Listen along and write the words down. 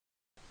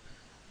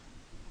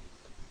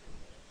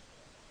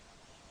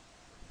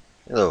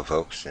Hello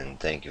folks, and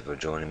thank you for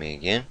joining me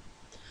again.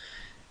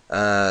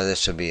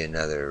 This will be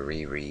another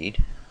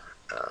reread.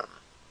 Um,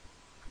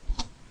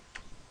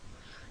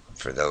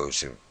 for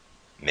those who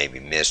maybe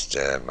missed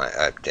my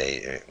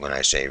update, when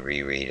I say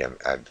reread,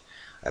 I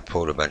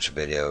pulled a bunch of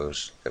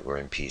videos that were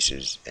in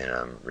pieces and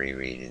I'm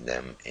rereading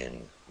them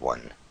in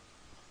one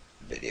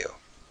video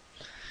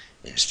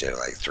instead of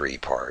like 3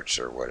 parts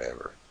or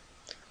whatever.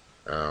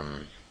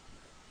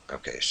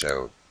 Okay,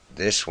 so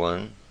this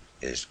one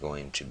is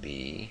going to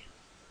be,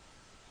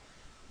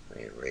 let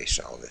me erase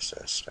all this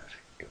stuff.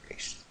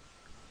 Erase.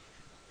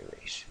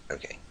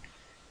 Okay.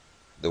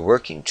 The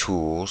working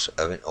tools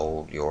of an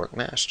old York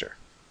master.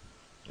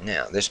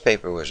 Now, this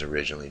paper was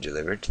originally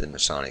delivered to the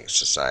Masonic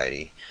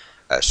Study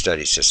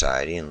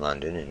Society in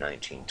London in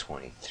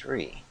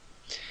 1923.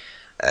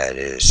 It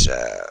is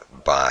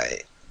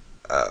by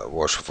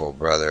worshipful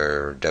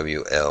brother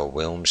W.L.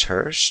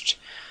 Wilmshurst,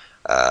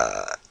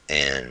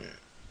 and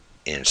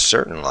in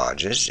certain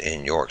lodges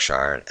in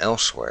Yorkshire and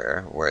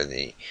elsewhere where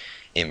the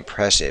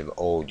impressive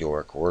Old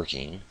York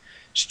working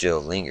still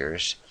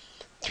lingers,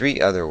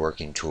 3 other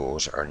working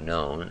tools are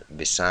known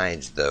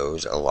besides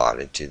those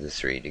allotted to the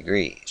 3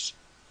 degrees.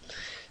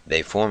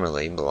 They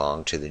formerly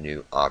belonged to the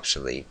new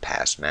obsolete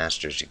past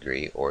master's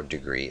degree or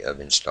degree of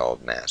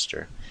installed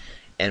master,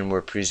 and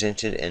were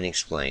presented and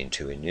explained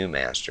to a new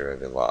master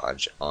of a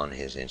lodge on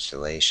his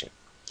installation,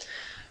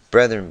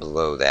 brethren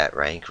below that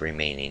rank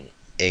remaining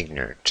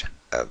ignorant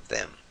of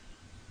them.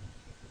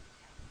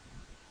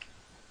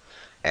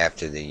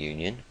 After the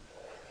union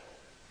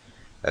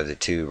of the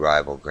 2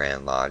 rival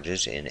Grand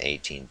Lodges in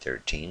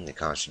 1813, the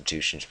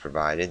constitutions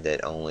provided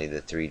that only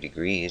the 3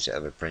 degrees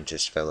of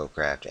apprentice,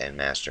 fellowcraft, and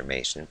master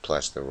mason,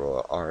 plus the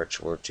Royal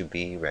Arch, were to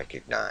be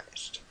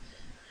recognized.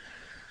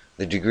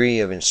 The degree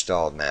of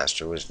installed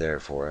master was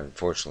therefore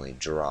unfortunately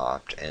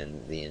dropped,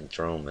 and the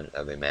enthronement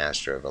of a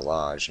master of a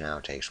lodge now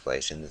takes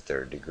place in the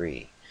 3rd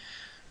degree,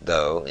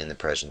 though in the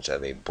presence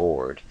of a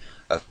board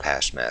of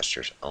past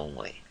masters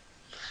only.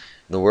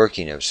 The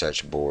working of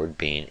such board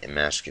being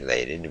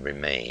emasculated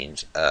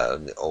remains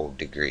of the old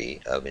degree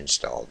of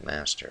installed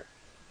master.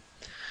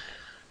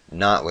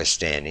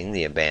 Notwithstanding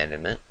the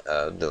abandonment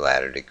of the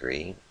latter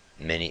degree,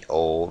 many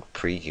old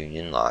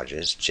pre-union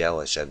lodges,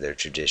 jealous of their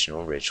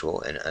traditional ritual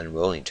and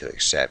unwilling to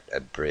accept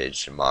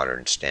abridged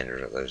modern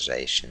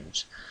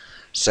standardizations,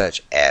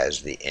 such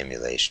as the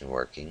emulation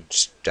working,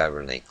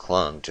 stubbornly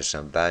clung to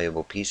some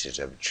valuable pieces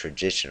of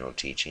traditional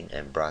teaching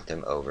and brought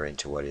them over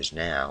into what is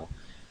now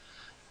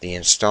the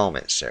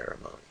installment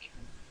ceremony,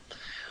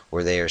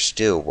 where they are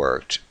still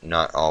worked,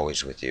 not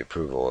always with the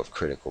approval of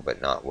critical but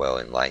not well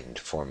enlightened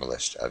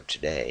formalists of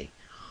today.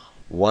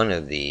 One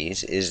of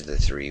these is the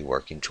 3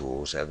 working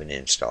tools of an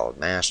installed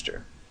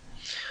master,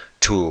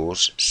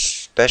 tools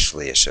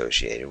specially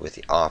associated with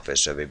the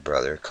office of a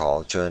brother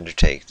called to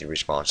undertake the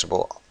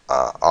responsible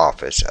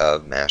office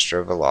of master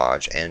of a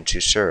lodge and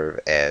to serve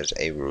as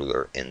a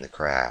ruler in the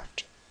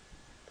craft.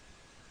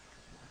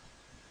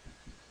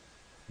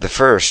 The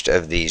first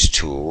of these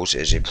tools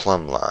is a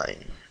plumb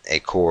line, a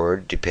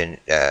cord depending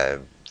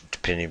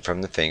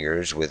from the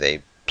fingers with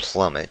a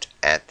plummet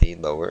at the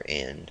lower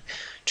end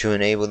to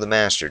enable the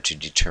master to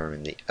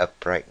determine the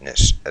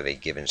uprightness of a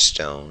given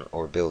stone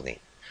or building.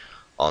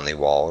 On the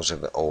walls of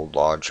the old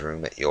lodge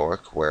room at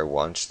York, where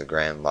once the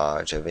Grand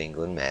Lodge of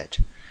England met,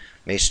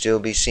 may still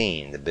be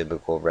seen the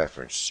biblical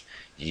reference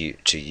to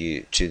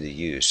the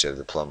use of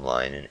the plumb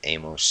line in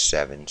Amos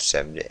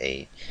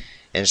 7:7-8,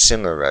 and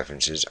similar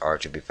references are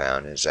to be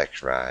found in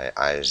Zechariah,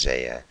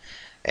 Isaiah,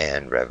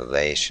 and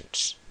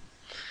Revelations.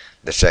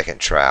 The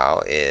second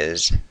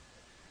is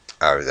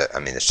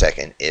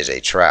a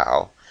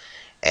trowel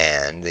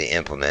and the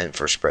implement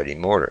for spreading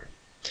mortar,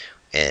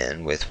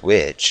 and with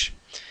which,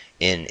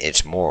 in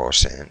its moral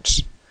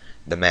sense,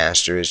 the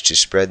master is to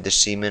spread the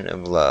semen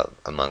of love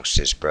amongst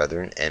his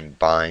brethren and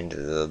bind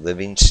the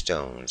living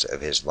stones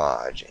of his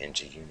lodge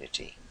into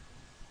unity.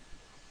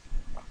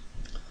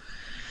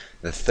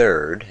 The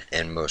third,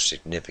 and most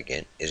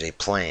significant, is a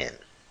plan,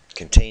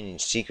 containing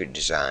secret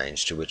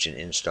designs to which an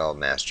installed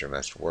master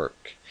must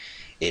work.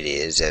 It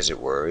is, as it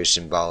were, a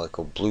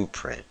symbolical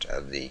blueprint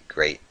of the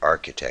great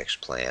architect's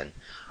plan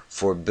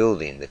for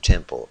building the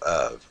temple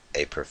of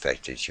a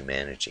perfected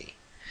humanity.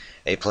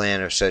 A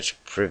plan of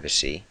such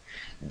privacy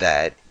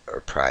that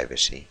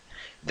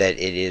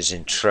it is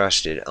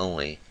entrusted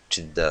only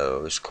to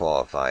those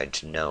qualified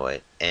to know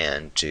it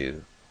and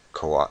to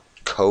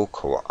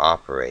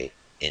cooperate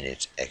in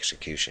its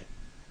execution.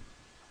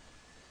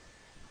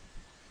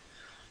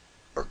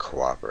 Or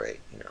cooperate.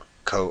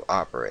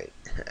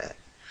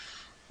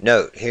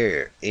 Note,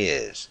 here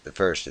is the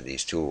first of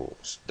these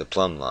tools. The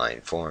plumb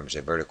line forms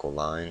a vertical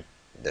line.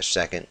 The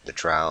second, the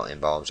trowel,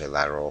 involves a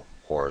lateral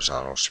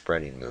horizontal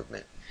spreading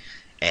movement,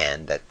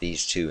 and that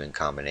these 2 in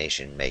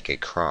combination make a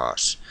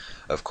cross.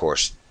 Of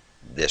course,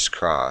 this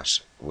cross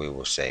we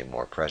will say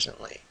more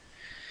presently.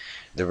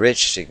 The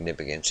rich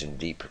significance and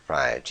deep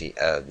propriety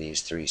of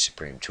these 3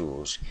 supreme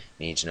tools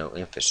needs no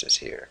emphasis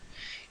here.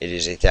 It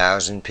is a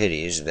thousand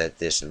pities that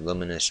this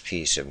luminous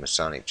piece of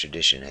Masonic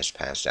tradition has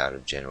passed out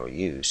of general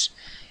use,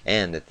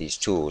 and that these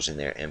tools and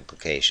their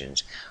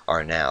implications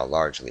are now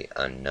largely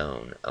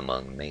unknown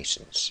among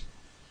Masons.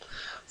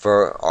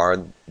 For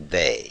are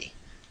they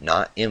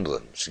not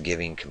emblems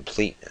giving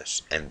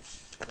completeness and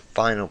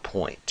final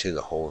point to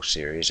the whole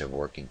series of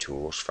working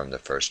tools from the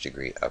first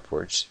degree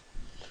upwards,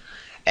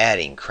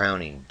 adding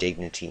crowning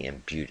dignity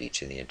and beauty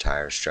to the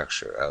entire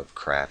structure of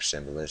craft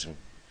symbolism,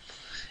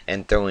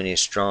 and throwing a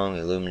strong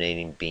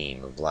illuminating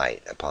beam of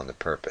light upon the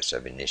purpose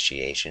of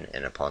initiation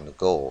and upon the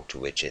goal to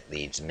which it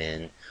leads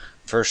men,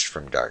 first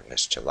from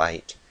darkness to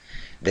light,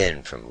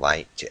 then from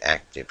light to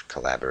active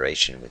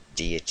collaboration with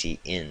deity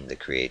in the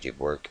creative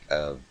work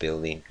of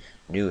building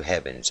new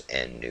heavens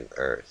and new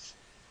earth.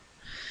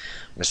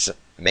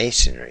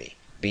 Masonry,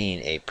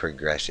 being a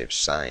progressive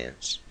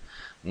science,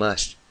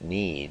 must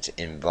needs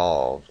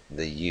involve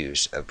the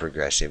use of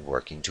progressive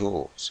working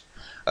tools,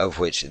 of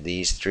which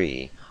these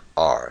three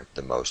are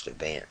the most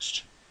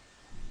advanced.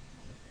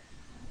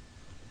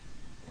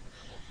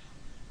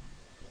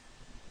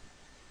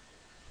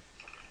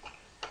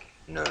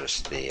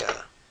 Notice the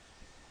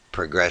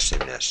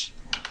progressiveness.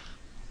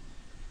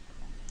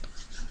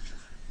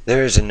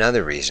 There is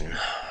another reason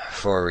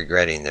for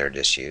regretting their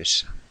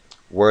disuse.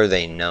 Were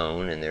they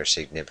known and their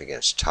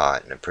significance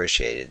taught and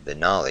appreciated, the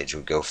knowledge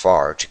would go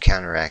far to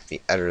counteract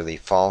the utterly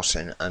false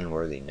and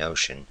unworthy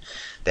notion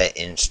that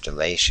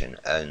installation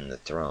on the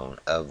throne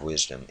of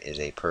wisdom is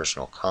a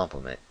personal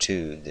compliment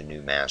to the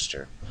new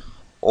master,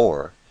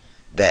 or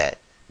that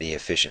the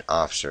efficient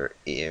officer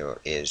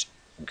is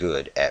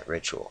good at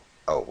ritual.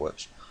 Oh,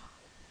 whoops.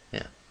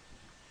 Yeah.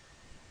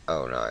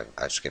 Oh, no,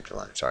 I skipped a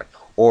line, sorry.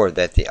 Or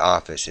that the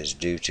office is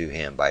due to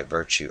him by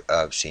virtue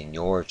of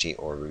seniority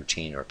or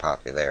routine or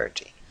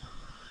popularity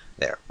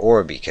there,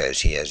 or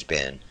because he has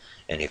been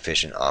an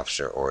efficient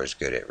officer or is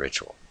good at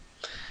ritual.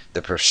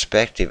 The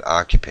prospective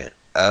occupant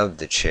of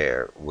the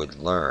chair would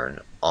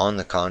learn, on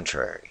the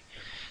contrary,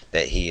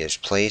 that he is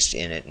placed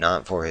in it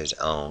not for his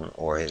own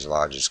or his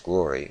lodge's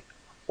glory,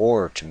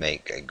 or to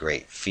make a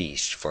great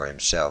feast for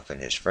himself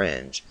and his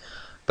friends,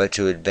 but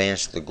to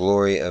advance the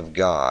glory of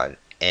God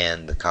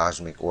and the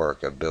cosmic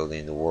work of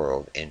building the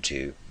world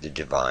into the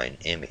divine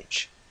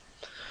image.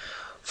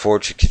 For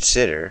to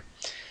consider,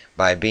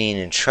 by being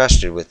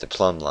entrusted with the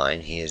plumb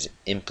line, he is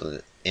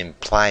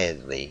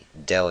impliedly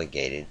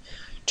delegated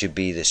to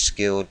be the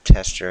skilled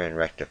tester and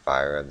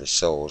rectifier of the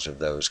souls of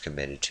those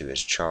committed to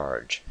his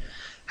charge.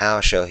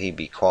 How shall he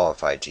be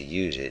qualified to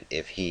use it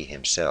if he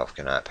himself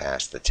cannot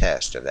pass the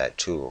test of that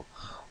tool,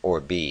 or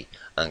be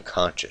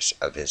unconscious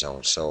of his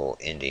own soul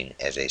ending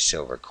as a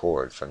silver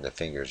cord from the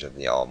fingers of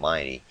the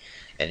Almighty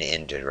and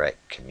in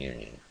direct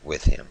communion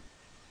with him?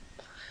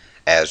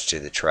 As to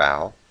the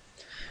trowel,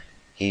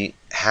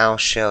 how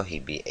shall he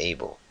be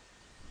able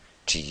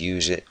to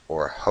use it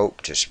or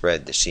hope to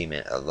spread the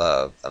cement of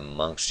love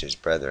amongst his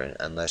brethren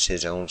unless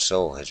his own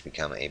soul has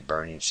become a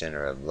burning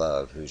center of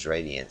love whose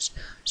radiance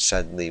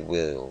suddenly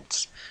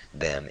wields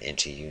them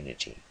into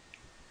unity,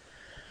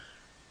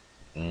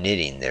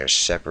 knitting their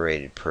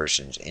separated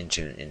persons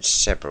into an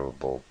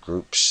inseparable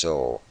group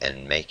soul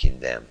and making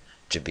them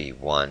to be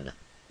one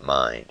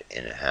mind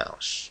in a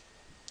house?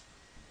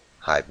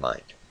 Hive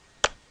mind.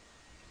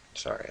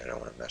 Sorry, I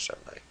don't want to mess up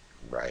my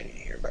writing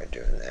here by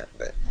doing that,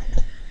 but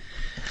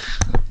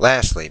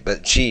lastly,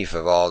 but chief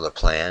of all the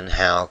plan,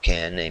 how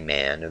can a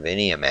man of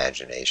any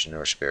imagination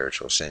or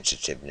spiritual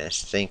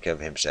sensitiveness think of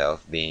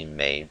himself being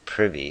made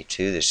privy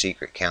to the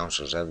secret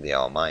counsels of the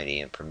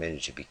Almighty and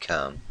permitted to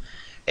become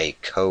a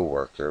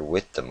co-worker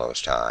with the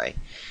Most High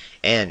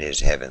and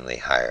his heavenly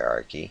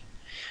hierarchy,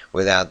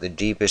 without the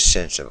deepest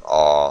sense of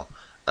awe,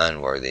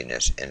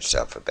 unworthiness, and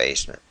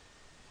self-abasement?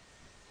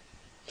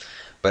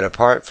 But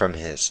apart from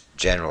this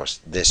general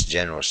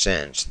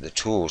sense, the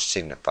tools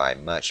signify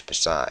much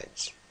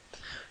besides.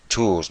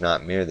 Tools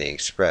not merely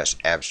express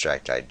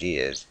abstract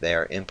ideas, they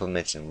are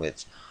implements in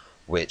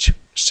which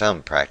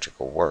some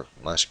practical work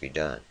must be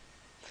done.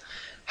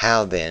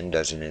 How then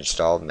does an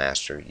installed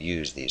master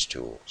use these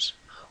tools?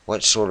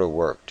 What sort of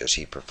work does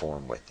he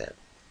perform with them?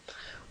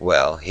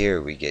 Well, here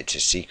we get to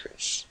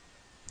secrets,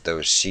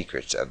 those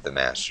secrets of the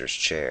master's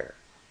chair,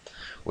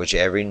 which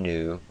every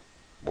new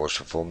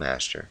worshipful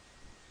master,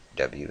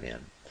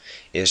 W.M.,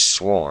 is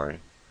sworn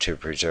to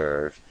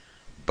preserve,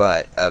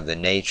 but of the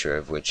nature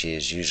of which he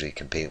is usually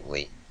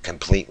completely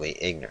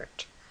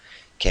ignorant.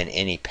 Can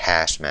any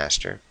past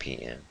master,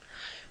 P.M.,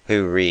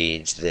 who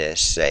reads this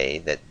say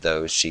that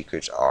those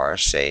secrets are,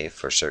 save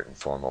for certain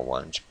formal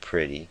ones,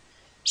 pretty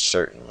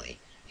certainly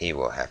he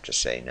will have to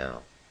say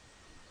no.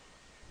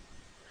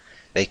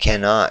 They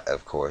cannot,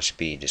 of course,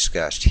 be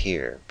discussed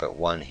here, but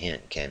one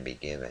hint can be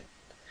given.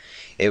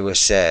 It was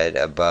said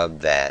above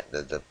that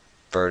the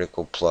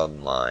vertical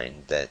plumb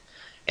line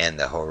and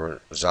the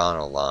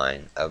horizontal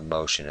line of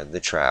motion of the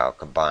trowel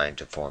combine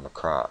to form a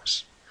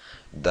cross.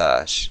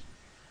 Thus,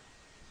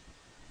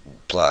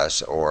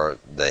 plus, or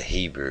the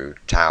Hebrew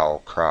towel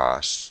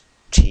cross,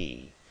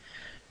 T,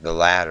 the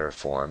latter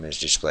form is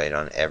displayed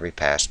on every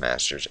past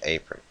master's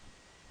apron.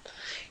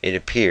 It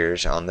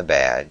appears on the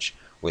badge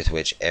with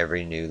which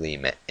every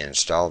newly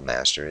installed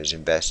master is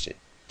invested,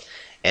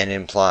 and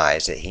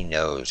implies that he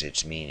knows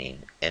its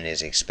meaning and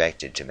is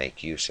expected to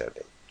make use of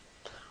it.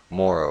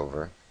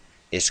 Moreover,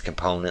 its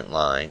component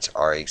lines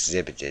are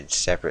exhibited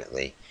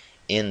separately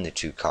in the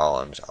two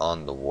columns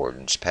on the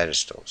warden's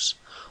pedestals,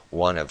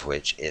 one of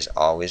which is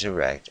always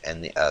erect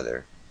and the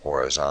other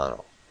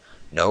horizontal.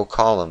 No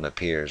column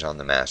appears on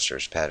the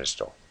master's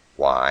pedestal.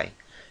 Why?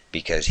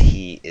 Because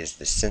he is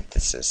the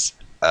synthesis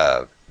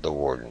of the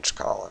warden's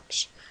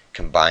columns.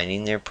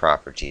 Combining their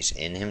properties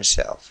in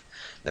himself,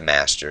 the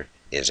master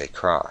is a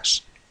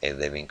cross, a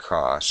living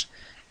cross,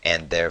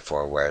 and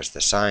therefore wears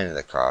the sign of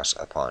the cross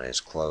upon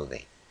his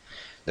clothing.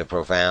 The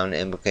profound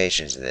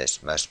implications of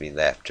this must be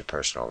left to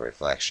personal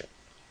reflection.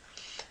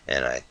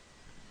 And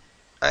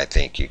I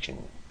think you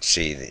can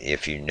see that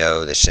if you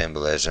know the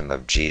symbolism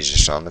of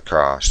Jesus on the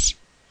cross,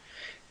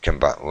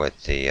 combined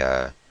with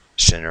the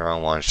sinner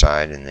on one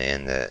side and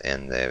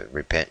the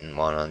repentant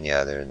one on the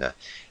other, and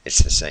it's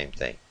the same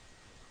thing.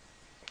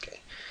 Okay,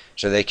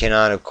 so they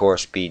cannot, of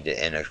course, be.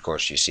 And of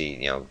course, you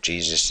see,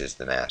 Jesus is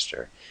the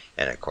master,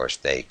 and of course,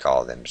 they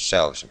call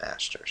themselves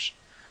masters,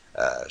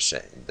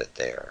 saying that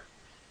they are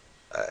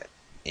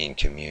in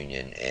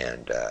communion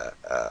and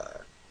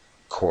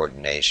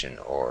coordination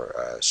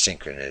or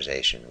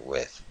synchronization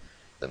with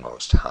the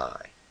Most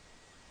High.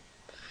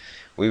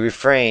 We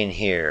refrain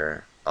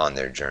here on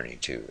their journey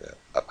to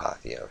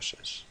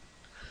apotheosis.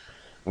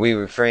 We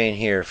refrain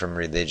here from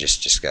religious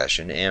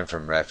discussion and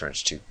from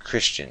reference to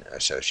Christian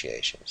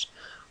associations.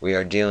 We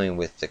are dealing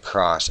with the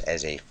cross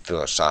as a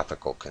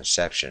philosophical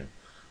conception,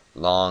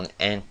 long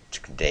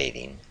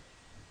antedating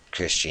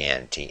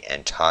Christianity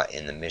and taught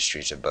in the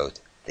mysteries of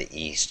both the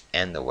East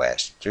and the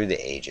West through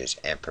the ages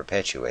and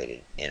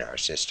perpetuated in our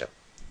system.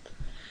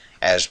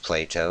 As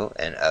Plato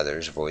and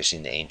others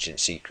voicing the ancient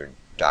secret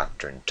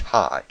doctrine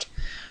taught,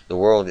 the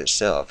world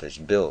itself is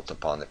built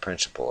upon the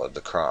principle of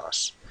the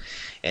cross,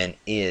 and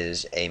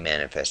is a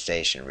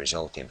manifestation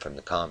resulting from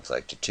the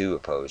conflict of two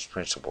opposed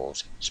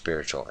principles,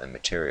 spiritual and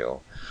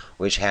material,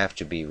 which have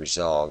to be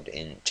resolved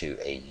into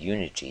a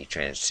unity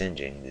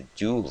transcending the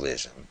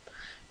dualism,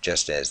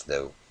 just as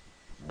the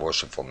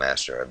worshipful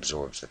master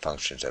absorbs the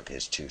functions of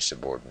his two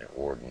subordinate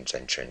wardens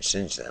and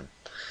transcends them.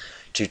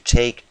 To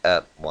take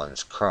up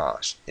one's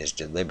cross is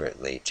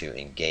deliberately to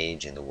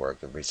engage in the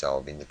work of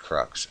resolving the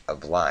crux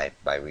of life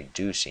by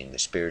reducing the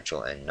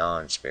spiritual and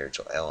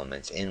non-spiritual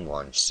elements in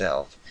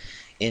oneself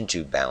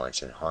into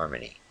balance and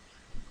harmony.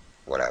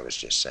 What I was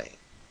just saying.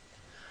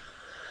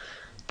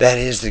 That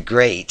is the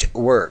great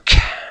work.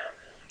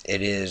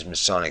 It is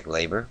Masonic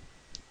labor.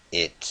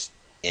 It's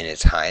in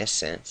its highest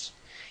sense.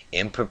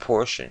 In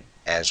proportion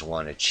as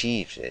one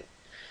achieves it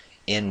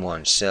in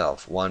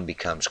oneself, one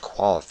becomes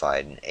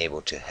qualified and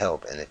able to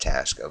help in the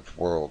task of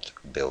world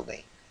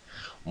building.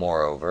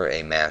 Moreover,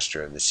 a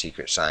master of the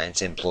secret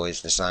science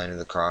employs the sign of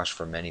the cross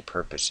for many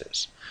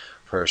purposes.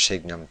 Per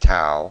signum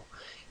tau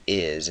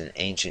is an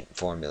ancient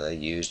formula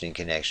used in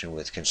connection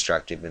with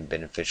constructive and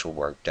beneficial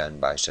work done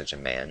by such a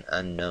man,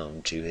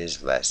 unknown to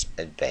his less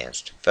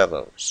advanced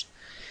fellows.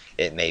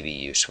 It may be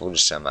useful to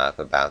sum up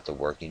about the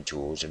working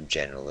tools of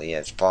generally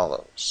as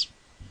follows.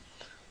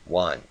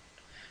 1.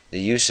 The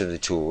use of the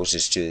tools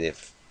is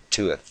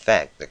to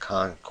effect the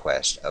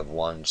conquest of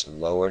one's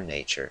lower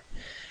nature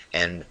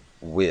and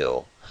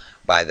will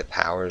by the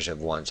powers of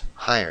one's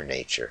higher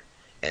nature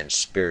and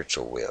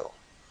spiritual will.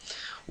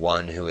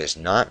 One who is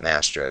not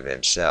master of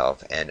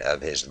himself and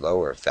of his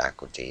lower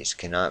faculties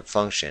cannot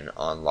function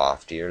on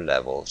loftier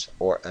levels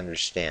or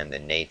understand the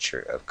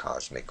nature of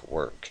cosmic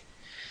work.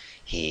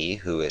 He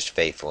who is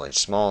faithful in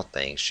small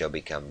things shall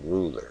become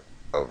ruler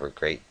over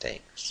great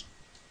things.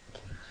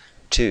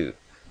 2.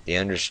 The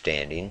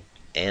understanding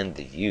and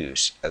the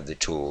use of the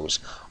tools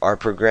are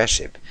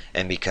progressive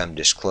and become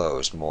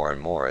disclosed more and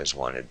more as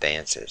one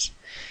advances.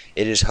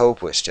 It is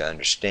hopeless to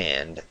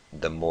understand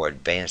the more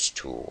advanced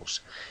tools,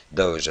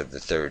 those of the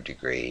third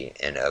degree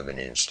and of an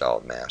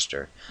installed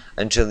master,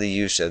 until the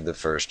use of the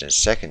first and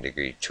second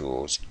degree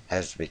tools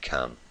has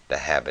become the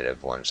habit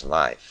of one's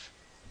life.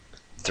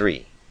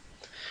 3.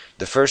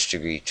 The first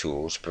degree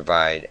tools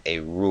provide a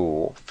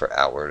rule for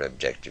outward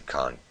objective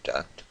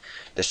conduct.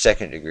 The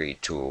second degree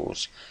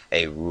tools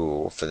a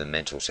rule for the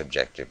mental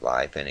subjective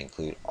life and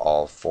include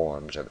all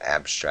forms of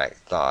abstract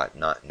thought,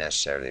 not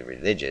necessarily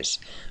religious,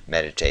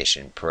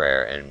 meditation,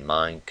 prayer, and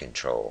mind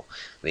control,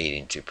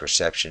 leading to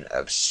perception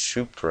of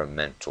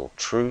supramental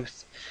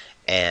truth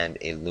and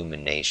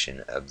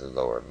illumination of the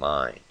lower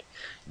mind.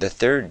 The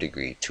third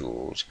degree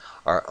tools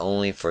are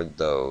only for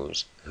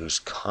those whose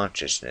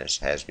consciousness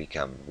has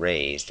become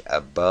raised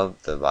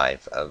above the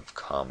life of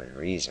common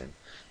reason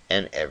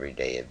and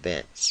everyday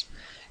events,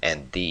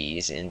 and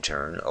these in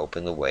turn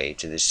open the way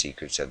to the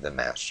secrets of the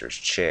master's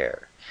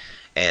chair,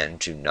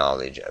 and to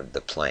knowledge of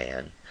the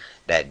plan,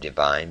 that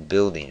divine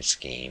building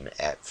scheme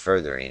at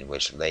furthering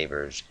which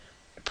labors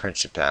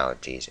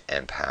principalities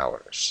and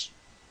powers.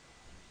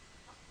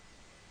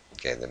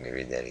 Okay, let me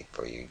read that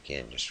for you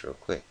again just real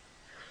quick.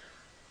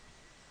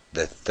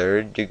 The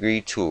third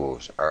degree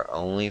tools are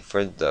only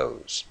for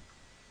those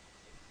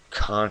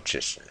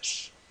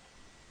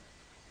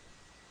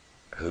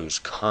whose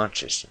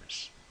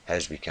consciousness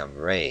has become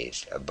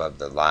raised above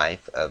the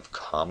life of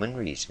common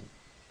reason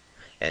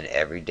and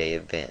everyday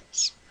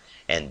events,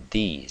 and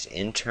these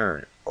in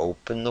turn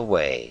open the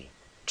way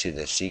to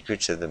the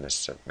secrets of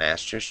the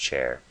Master's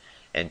chair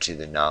and to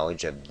the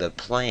knowledge of the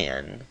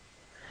plan,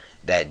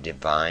 that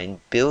divine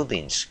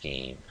building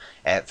scheme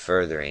at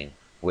furthering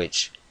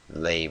which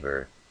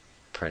labor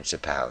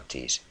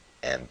principalities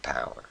and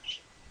powers,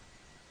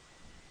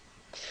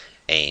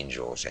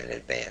 angels and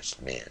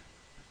advanced men.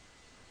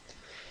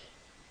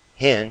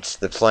 Hence,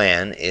 the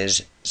plan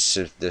is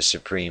the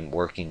supreme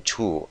working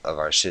tool of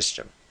our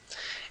system,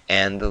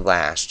 and the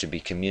last to be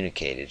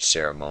communicated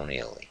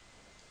ceremonially,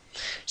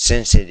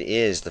 since it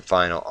is the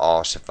final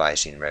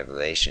all-sufficing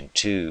revelation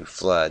to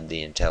flood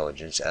the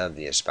intelligence of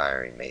the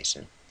aspiring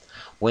Mason.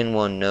 When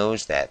one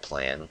knows that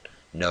plan,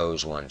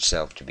 knows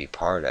oneself to be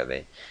part of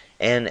it,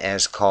 and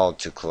as called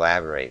to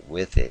collaborate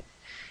with it,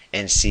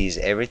 and sees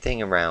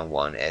everything around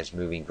one as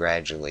moving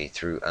gradually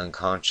through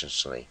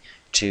unconsciously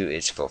to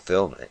its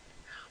fulfillment,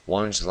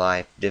 one's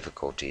life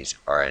difficulties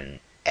are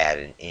at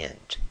an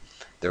end.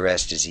 The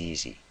rest is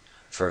easy,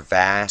 for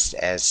vast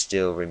as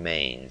still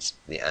remains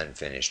the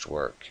unfinished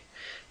work,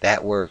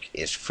 that work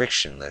is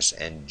frictionless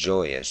and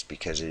joyous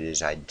because it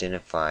is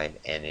identified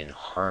and in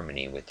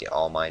harmony with the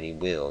almighty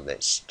will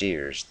that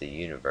steers the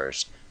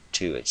universe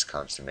to its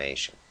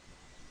consummation.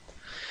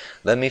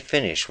 Let me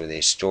finish with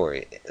a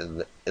story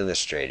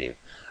illustrative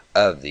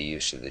of the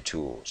use of the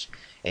tools.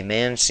 A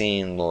man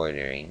seen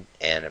loitering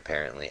and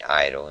apparently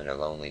idle in a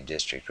lonely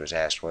district was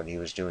asked what he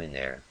was doing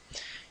there.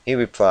 He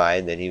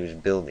replied that he was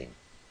building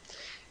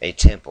a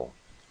temple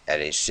at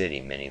a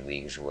city many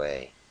leagues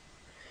away.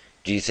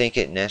 "Do you think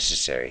it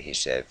necessary," he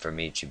said, "for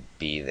me to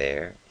be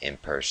there in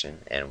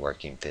person and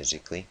working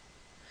physically?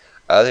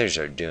 Others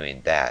are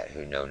doing that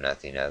who know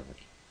nothing of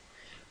me,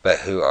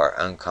 but who are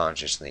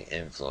unconsciously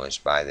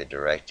influenced by the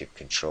directive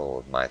control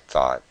of my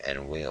thought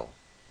and will."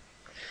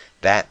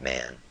 That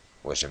man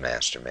was a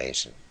Master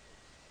Mason.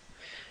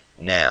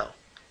 Now,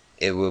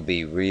 it will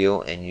be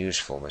real and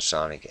useful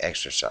Masonic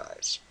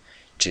exercise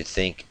to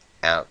think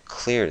out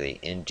clearly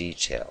in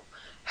detail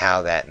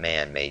how that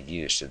man made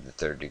use of the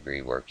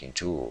third-degree working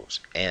tools,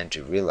 and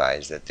to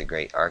realize that the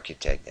great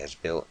architect has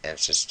built and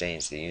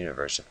sustains the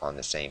universe upon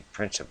the same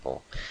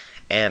principle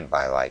and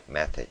by like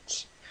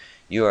methods.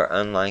 You are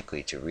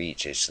unlikely to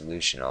reach a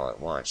solution all at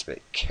once, but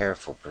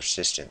careful,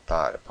 persistent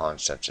thought upon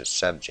such a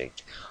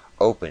subject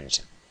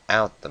opens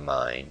out the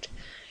mind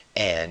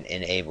and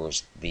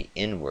enables the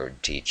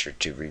inward teacher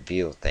to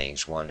reveal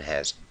things one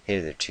has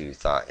hitherto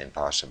thought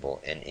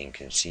impossible and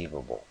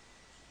inconceivable.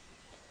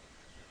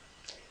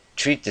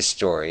 Treat the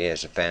story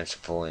as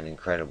fanciful and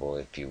incredible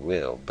if you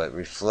will, but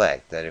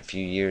reflect that a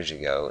few years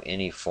ago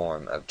any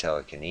form of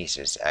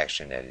telekinesis,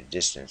 action at a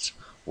distance,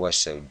 was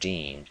so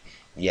deemed,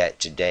 yet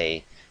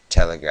today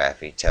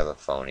telegraphy,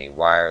 telephony,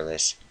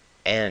 wireless,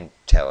 and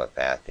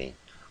telepathy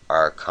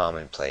are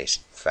commonplace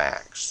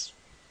facts.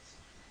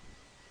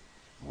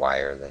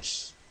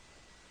 Wireless.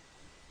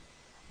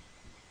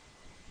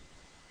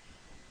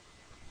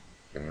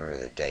 Remember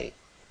the date.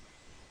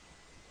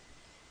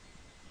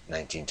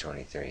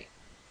 1923.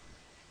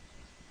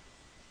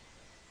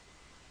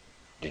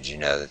 Did you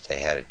know that they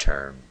had a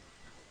term?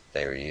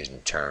 They were using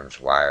the terms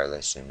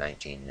wireless in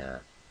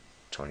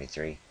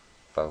 1923,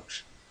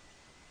 folks.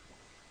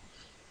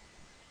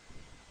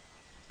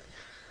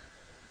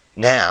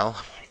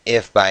 Now,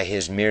 if by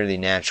his merely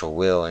natural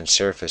will and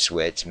surface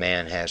wits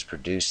man has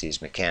produced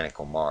these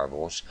mechanical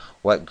marvels,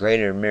 what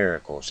greater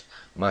miracles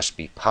must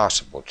be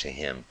possible to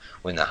him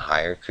when the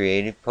higher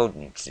creative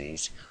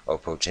potencies or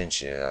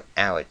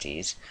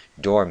potentialities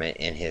dormant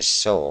in his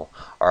soul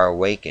are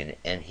awakened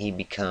and he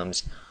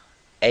becomes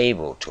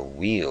able to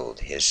wield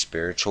his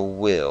spiritual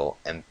will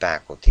and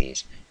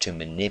faculties to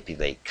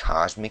manipulate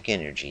cosmic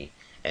energy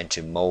and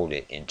to mold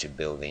it into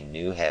building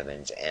new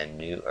heavens and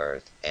new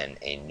earth and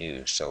a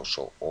new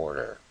social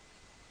order.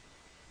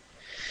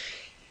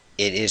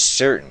 It is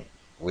certain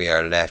we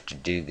are left to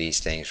do these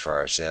things for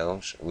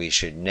ourselves. We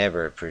should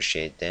never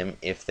appreciate them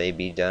if they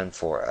be done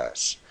for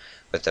us,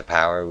 but the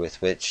power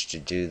with which to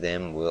do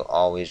them will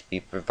always be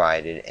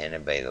provided and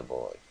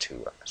available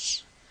to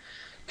us.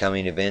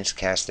 Coming events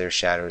cast their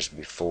shadows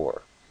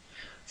before.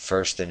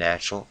 First the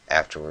natural,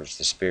 afterwards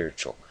the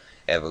spiritual.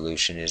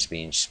 Evolution is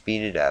being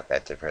speeded up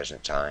at the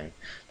present time.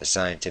 The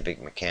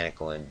scientific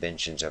mechanical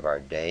inventions of our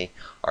day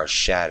are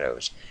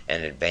shadows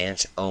and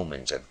advance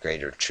omens of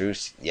greater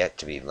truths yet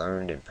to be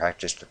learned and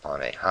practiced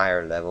upon a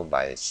higher level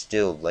by the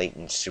still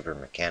latent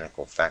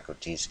supermechanical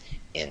faculties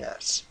in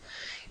us.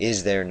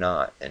 Is there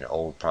not an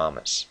old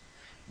promise?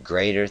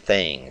 Greater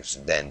things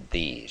than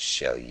these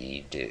shall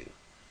ye do.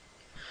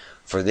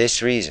 For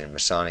this reason,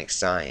 Masonic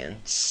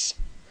science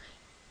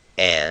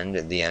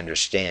and the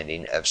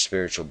understanding of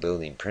spiritual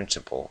building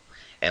principle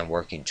and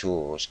working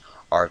tools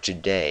are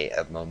today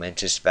of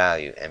momentous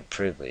value and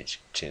privilege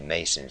to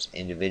Masons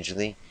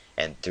individually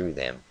and through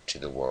them to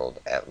the world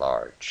at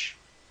large.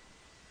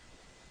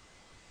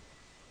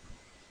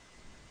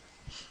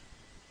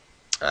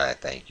 I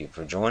thank you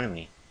for joining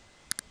me.